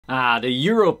Ah, the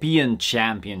European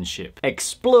Championship.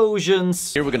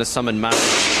 Explosions. Here we're gonna summon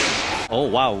massive... Oh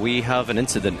wow, we have an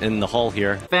incident in the hall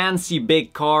here. Fancy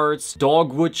big cards,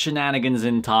 dogwood shenanigans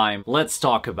in time. Let's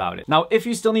talk about it. Now, if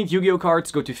you still need Yu-Gi-Oh cards,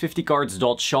 go to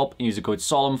 50cards.shop and use the code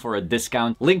SOLEMN for a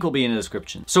discount. Link will be in the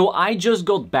description. So I just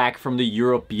got back from the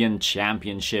European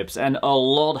Championships and a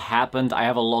lot happened. I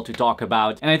have a lot to talk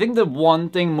about. And I think the one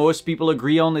thing most people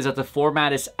agree on is that the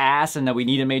format is ass and that we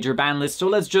need a major ban list. So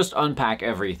let's just unpack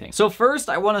everything. So first,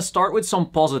 I want to start with some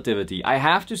positivity. I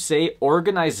have to say,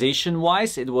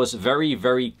 organization-wise, it was very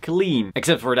clean,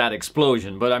 except for that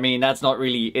explosion, but I mean that's not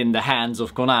really in the hands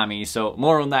of Konami, so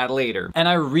more on that later. And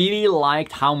I really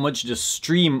liked how much the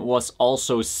stream was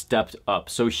also stepped up,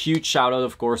 so huge shout out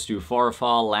of course to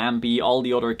Farfall, Lampy, all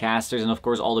the other casters, and of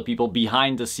course all the people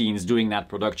behind the scenes doing that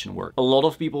production work. A lot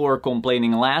of people were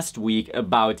complaining last week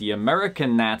about the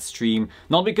American Nat stream,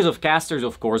 not because of casters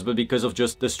of course, but because of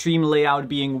just the stream layout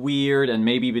being weird, and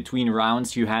maybe between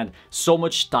rounds you had so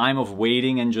much time of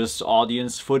waiting and just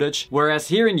audience footage. Whereas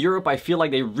here in Europe, I feel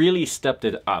like they really stepped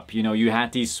it up. You know, you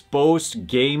had these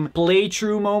post-game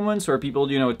playthrough moments where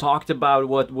people, you know, talked about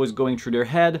what was going through their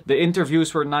head. The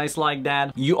interviews were nice like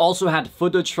that. You also had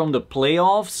footage from the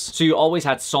playoffs, so you always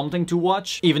had something to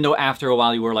watch, even though after a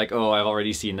while you were like, oh, I've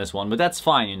already seen this one, but that's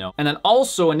fine, you know. And then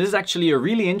also, and this is actually a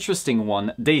really interesting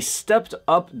one, they stepped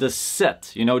up the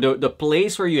set, you know, the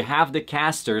place where you have the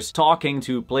casters talking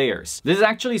to players. This is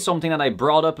actually something that I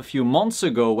brought up a few months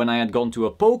ago when I had gone to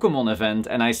a Pokemon event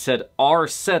and I said our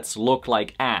sets look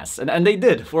like ass, and they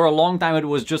did. For a long time it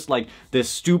was just like this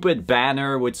stupid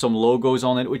banner with some logos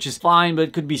on it, which is fine, but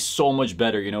it could be so much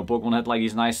better, you know. Pokemon had like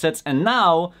these nice sets, and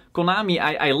now Konami,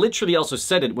 I literally also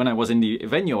said it when I was in the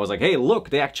venue. I was like, hey,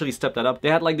 look, they actually stepped that up. They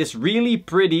had like this really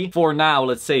pretty, for now,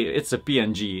 let's say it's a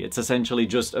PNG. It's essentially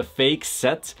just a fake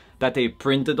set that they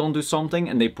printed onto something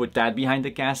and they put that behind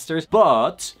the casters.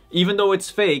 But even though it's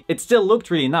fake, it still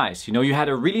looked really nice. You know, you had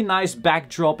a really nice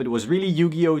backdrop. It was really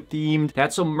Yu-Gi-Oh themed. They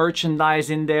had some merchandise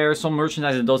in there, some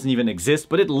merchandise that doesn't even exist,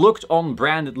 but it looked on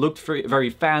brand. It looked very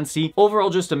fancy. Overall,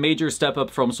 just a major step up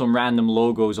from some random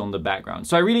logos on the background.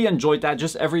 So I really enjoyed that.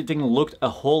 Just everything looked a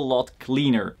whole lot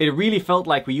cleaner. It really felt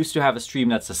like we used to have a stream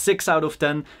that's a 6 out of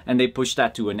 10 and they pushed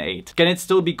that to an 8. Can it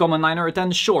still become a 9 or a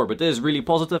 10? Sure, but it is really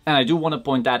positive and I do want to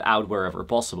point that out wherever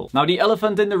possible. Now, the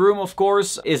elephant in the room, of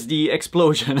course, is the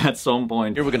explosion at some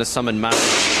point. Here we're gonna summon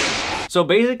massive... So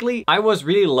basically, I was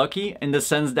really lucky in the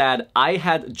sense that I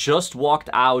had just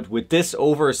walked out with this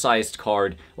oversized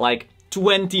card, like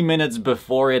 20 minutes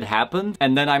before it happened,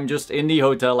 and then I'm just in the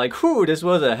hotel like, whew, this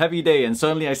was a heavy day, and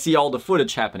suddenly I see all the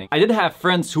footage happening. I did have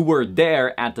friends who were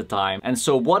there at the time, and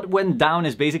so what went down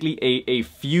is basically a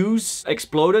fuse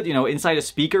exploded, you know, inside a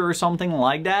speaker or something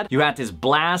like that. You had this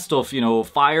blast of, you know,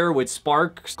 fire with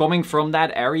sparks coming from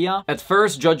that area. At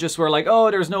first, judges were like, oh,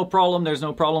 there's no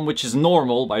problem, which is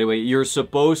normal, by the way. You're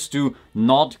supposed to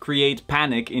not create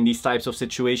panic in these types of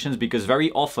situations, because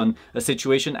very often a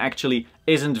situation actually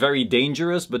isn't very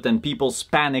dangerous, but then people's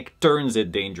panic turns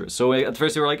it dangerous. So at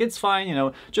first they were like, it's fine, you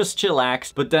know, just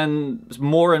chillax. But then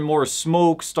more and more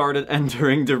smoke started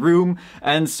entering the room,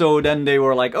 and so then they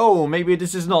were like, oh, maybe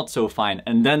this is not so fine.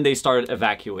 And then they started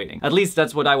evacuating. At least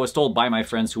that's what I was told by my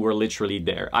friends who were literally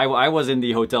there. I was in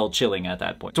the hotel chilling at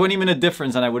that point. 20-minute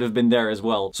difference and I would have been there as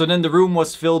well. So then the room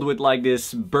was filled with like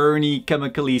this burny,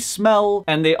 chemically smell,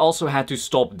 and they also had to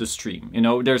stop the stream. You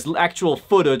know, there's actual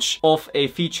footage of a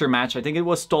feature match. I think it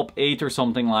was top 8 or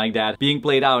something like that being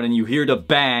played out, and you hear the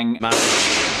bang.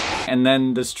 And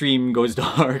then the stream goes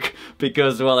dark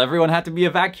because, well, everyone had to be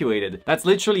evacuated. That's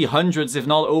literally hundreds, if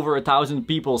not over 1,000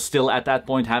 people still at that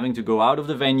point having to go out of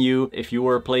the venue. If you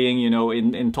were playing, you know,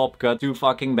 in Top Cut, too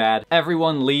fucking bad.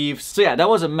 Everyone leaves. So yeah, that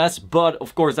was a mess, but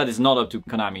of course that is not up to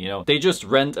Konami, you know. They just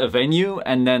rent a venue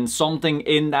and then something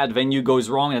in that venue goes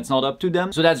wrong. It's not up to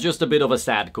them. So that's just a bit of a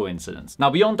sad coincidence. Now,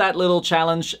 beyond that little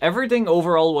challenge, everything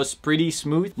overall was pretty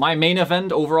smooth. My main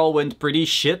event overall went pretty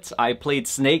shit. I played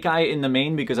Snake Eye in the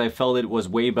main because I felt it was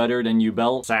way better than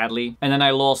YuGiOh, sadly. And then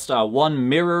I lost one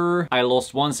mirror. I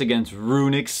lost once against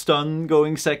Runic Stun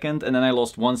going second, and then I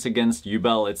lost once against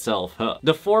YuGiOh itself.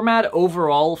 The format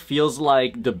overall feels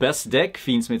like the best deck,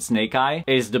 Fiendsmith Snake Eye,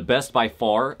 is the best by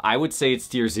far. I would say it's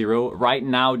tier 0. Right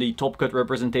now, the Top Cut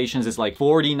representations is like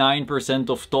 49%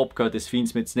 of Top Cut is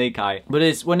Fiendsmith Snake Eye. But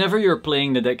it's whenever you're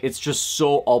playing the deck, it's just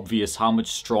so obvious how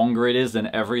much stronger it is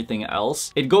than everything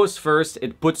else. It goes first,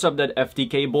 it puts up that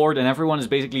FTK board, and everyone is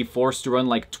basically basically forced to run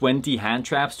like 20 hand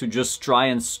traps to just try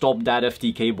and stop that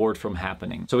FTK board from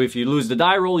happening. So if you lose the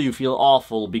die roll, you feel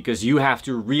awful because you have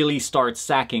to really start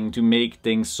sacking to make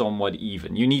things somewhat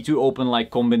even. You need to open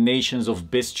like combinations of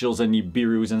Bestials and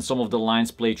Nibirus, and some of the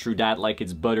lines play through that like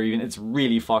it's butter even. It's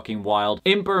really fucking wild.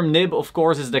 Imperm Nib, of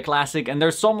course, is the classic, and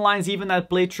there's some lines even that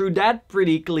play through that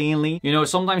pretty cleanly. You know,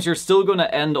 sometimes you're still gonna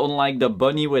end on like the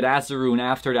bunny with Azaroon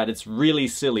after that. It's really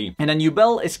silly. And then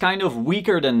YuBel is kind of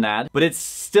weaker than that, but it's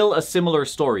still a similar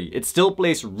story. It still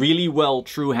plays really well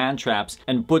through hand traps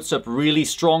and puts up really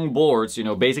strong boards, you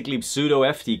know, basically pseudo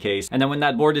FTKs. And then when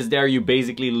that board is there, you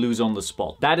basically lose on the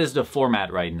spot. That is the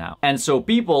format right now. And so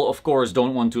people, of course,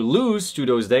 don't want to lose to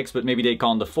those decks, but maybe they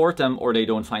can't afford them or they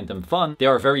don't find them fun. They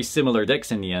are very similar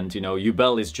decks in the end, you know.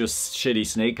 YuBel is just shitty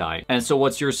Snake Eye. And so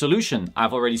what's your solution?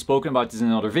 I've already spoken about this in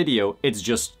another video. It's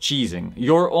just cheesing.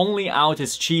 Your only out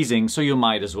is cheesing, so you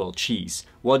might as well cheese.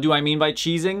 What do I mean by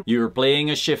cheesing? You're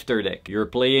playing a shifter deck. You're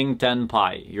playing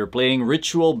Tenpai. You're playing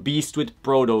Ritual Beast with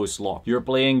Protos Lock. You're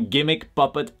playing Gimmick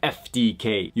Puppet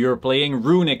FTK. You're playing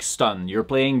Runic Stun. You're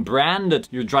playing Branded.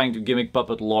 You're trying to Gimmick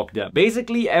Puppet lock them.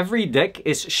 Basically, every deck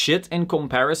is shit in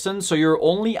comparison, so your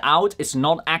only out is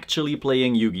not actually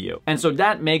playing Yu-Gi-Oh! And so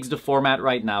that makes the format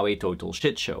right now a total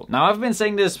shit show. Now, I've been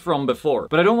saying this from before,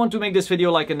 but I don't want to make this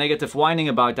video like a negative whining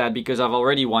about that because I've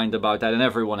already whined about that and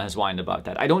everyone has whined about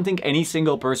that. I don't think any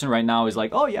single person right now is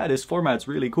like, oh yeah, this format's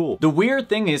really cool. The weird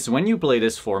thing is when you play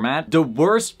this format, the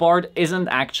worst part isn't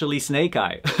actually Snake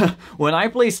Eye. When I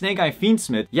play Snake Eye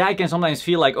Fiendsmith, yeah, I can sometimes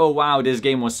feel like, oh wow, this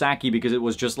game was sacky because it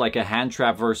was just like a hand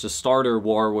trap versus starter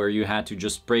war where you had to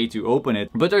just pray to open it.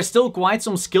 But there's still quite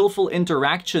some skillful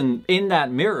interaction in that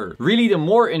mirror. Really, the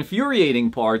more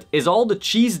infuriating part is all the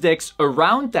cheese decks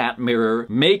around that mirror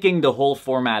making the whole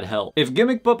format hell. If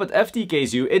Gimmick Puppet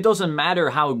FTKs you, it doesn't matter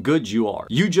how good you are.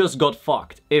 You just got fucked.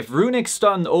 If Runic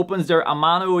Stun opens their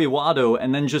Amano Iwado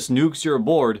and then just nukes your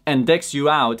board and decks you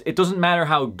out, it doesn't matter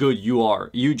how good you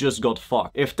are. You just got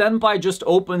fucked. If Tenpai just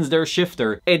opens their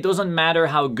shifter, it doesn't matter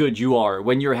how good you are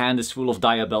when your hand is full of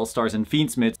Diabell Stars and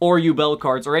Fiendsmiths or YuBel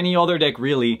cards or any other deck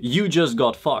really, you just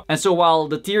got fucked. And so while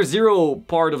the tier 0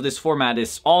 part of this format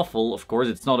is awful, of course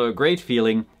it's not a great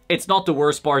feeling, it's not the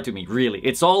worst part to me, really.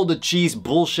 It's all the cheese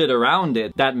bullshit around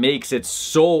it that makes it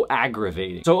so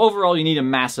aggravating. So overall, you need a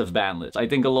massive ban list. I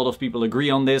think a lot of people agree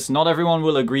on this. Not everyone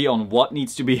will agree on what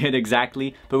needs to be hit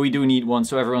exactly, but we do need one,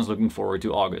 so everyone's looking forward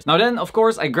to August. Now then, of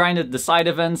course, I grinded the side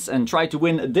events and tried to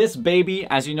win this baby.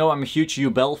 As you know, I'm a huge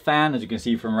YuBel fan, as you can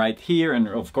see from right here, and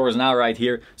of course now right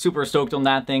here. Super stoked on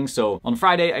that thing. So on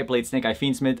Friday, I played Snake Eye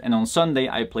Fiendsmith, and on Sunday,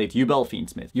 I played YuBel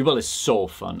Fiendsmith. YuBel is so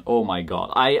fun. Oh my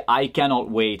god. I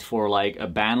cannot wait for like a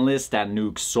ban list that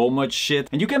nukes so much shit.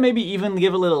 And you can maybe even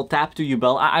give a little tap to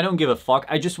YuBel. I don't give a fuck.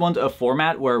 I just want a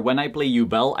format where when I play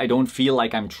YuBel, I don't feel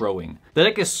like I'm throwing. The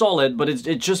deck is solid, but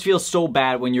it just feels so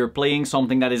bad when you're playing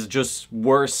something that is just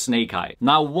worse Snake Eye.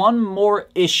 Now, one more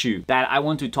issue that I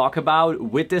want to talk about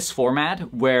with this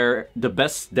format, where the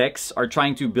best decks are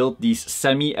trying to build these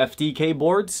semi-FTK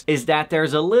boards, is that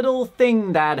there's a little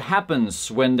thing that happens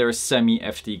when there's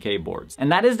semi-FTK boards.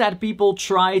 And that is that people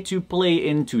try to play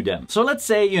into them. So let's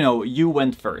say, you know, you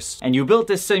went first and you built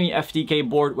this semi-FTK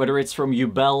board, whether it's from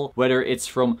YuBel, whether it's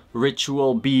from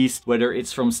Ritual Beast, whether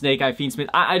it's from Snake Eye Fiendsmith,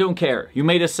 I don't care. You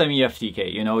made a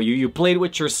semi-FTK, you know, you played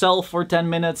with yourself for 10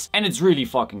 minutes and it's really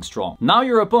fucking strong. Now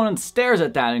your opponent stares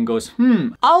at that and goes,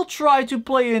 I'll try to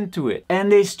play into it.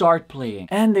 And they start playing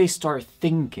and they start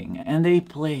thinking and they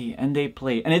play and they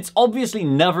play. And it's obviously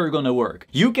never gonna work.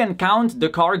 You can count the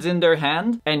cards in their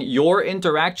hand and your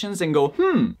interactions and go,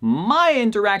 my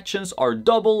interactions are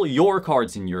double your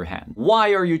cards in your hand.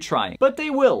 Why are you trying? But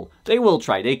they will. They will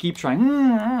try. They keep trying.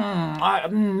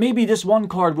 Maybe this one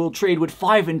card will trade with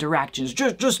 5 interactions.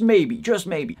 Just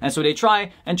maybe. And so they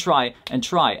try and try and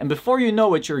try. And before you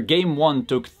know it, your game 1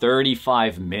 took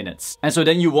 35 minutes. And so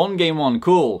then you won game 1.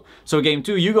 Cool. So game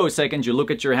 2, you go second. You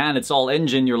look at your hand. It's all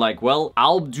engine. You're like, well,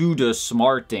 I'll do the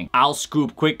smart thing. I'll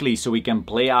scoop quickly so we can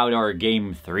play out our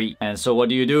game 3. And so what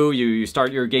do? You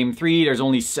start your game 3. There's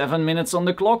only 7 minutes on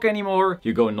the clock anymore.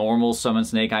 You go normal, summon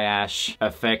Snake Eye Ash,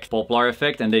 effect, Poplar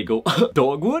effect, and they go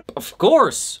Dogwood? Of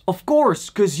course,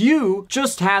 because you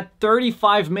just had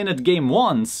 35-minute game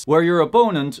 1s where your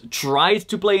opponent tried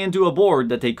to play into a board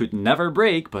that they could never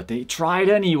break, but they tried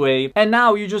anyway. And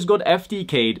now you just got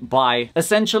FTK'd by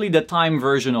essentially the time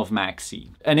version of Maxi.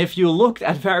 And if you looked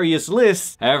at various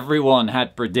lists, everyone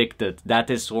had predicted that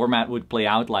this format would play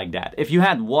out like that. If you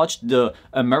had watched the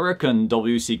American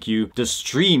WCQ, the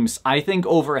streams, I think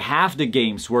over half the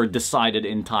games were decided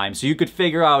in time. So you could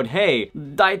figure out, hey,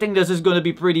 I think this is going to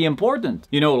be pretty important.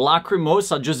 You know,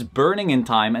 Lacrimosa just burning in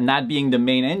time and that being the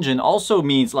main engine also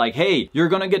means like, hey, you're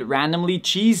gonna get randomly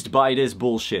cheesed by this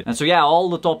bullshit. And so yeah, all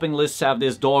the topping lists have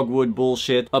this dogwood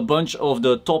bullshit, a bunch of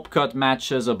the top cut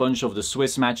matches, a bunch of the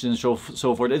Swiss matches and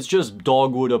so forth. It's just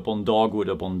dogwood upon dogwood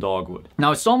upon dogwood.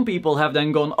 Now some people have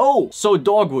then gone, oh, so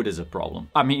dogwood is a problem.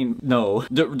 I mean, no.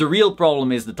 The real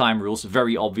problem is the time rules,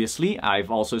 very obviously. I've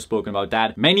also spoken about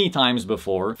that many times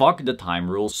before. Fuck the time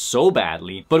rules so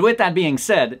badly. But with that being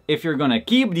said, if you're gonna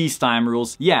keep these time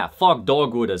rules, yeah, fuck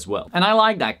dogwood as well. And I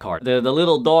like that card. The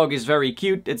little dog is very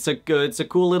cute. It's a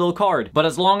cool little card. But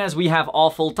as long as we have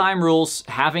awful time rules,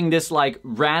 having this like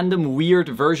random weird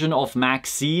version of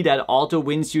Max C that auto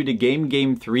wins you the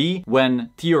game 3, when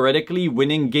theoretically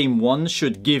winning game 1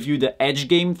 should give you the edge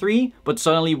game 3, but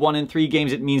suddenly 1 in 3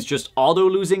 games it means just auto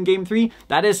losing game 3,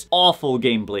 that is awful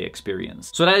gameplay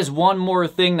experience. So that is one more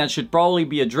thing that should probably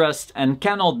be addressed and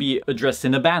cannot be addressed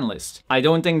in the ban list. I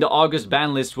don't think the August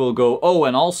ban list will go, oh,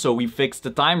 and also we fixed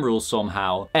the time rules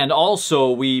somehow, and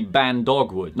also we ban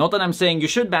dogwood. Not that I'm saying you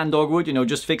should ban dogwood, you know,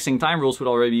 just fixing time rules would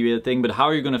already be a thing, but how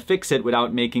are you gonna fix it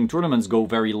without making tournaments go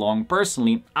very long?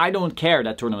 Personally, I don't care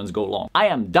that tournaments go long. I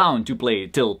am down to play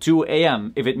till 2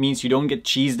 AM if it means you don't get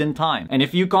cheesed in time. And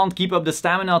if you can't keep up the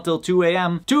stamina till 2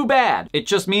 AM, too bad. It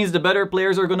just means the better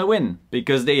players are gonna win,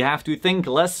 because they have to think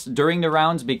less during the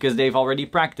rounds because they've already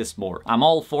practiced more. I'm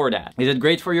all for that. Is it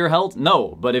great for your health?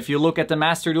 No, but if you look at the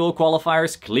Master Duel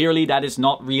qualifiers, clearly that is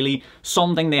not really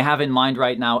something they have in mind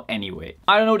right now anyway.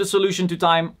 I don't know the solution to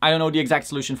time, I don't know the exact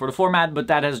solution for the format, but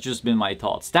that has just been my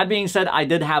thoughts. That being said, I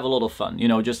did have a lot of fun, you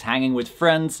know, just hanging with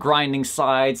friends, grinding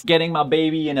sides, getting my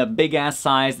baby in a big ass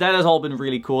size. That has all been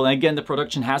really cool, and again, the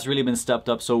production has really been stepped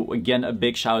up, so again, a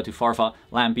big shout out to Farfa,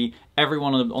 Lampy,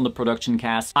 everyone on the production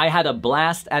cast. I had a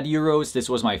blast at Euros. This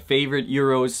was my favorite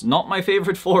Euros. Not my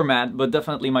favorite format, but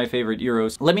definitely my favorite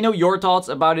Euros. Let me know your thoughts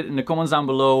about it in the comments down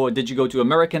below. Did you go to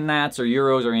American Nats or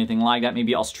Euros or anything like that?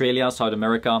 Maybe Australia, South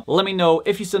America. Let me know.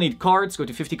 If you still need cards, go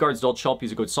to 50cards.shop,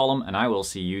 use the code Solemn, and I will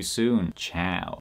see you soon. Ciao.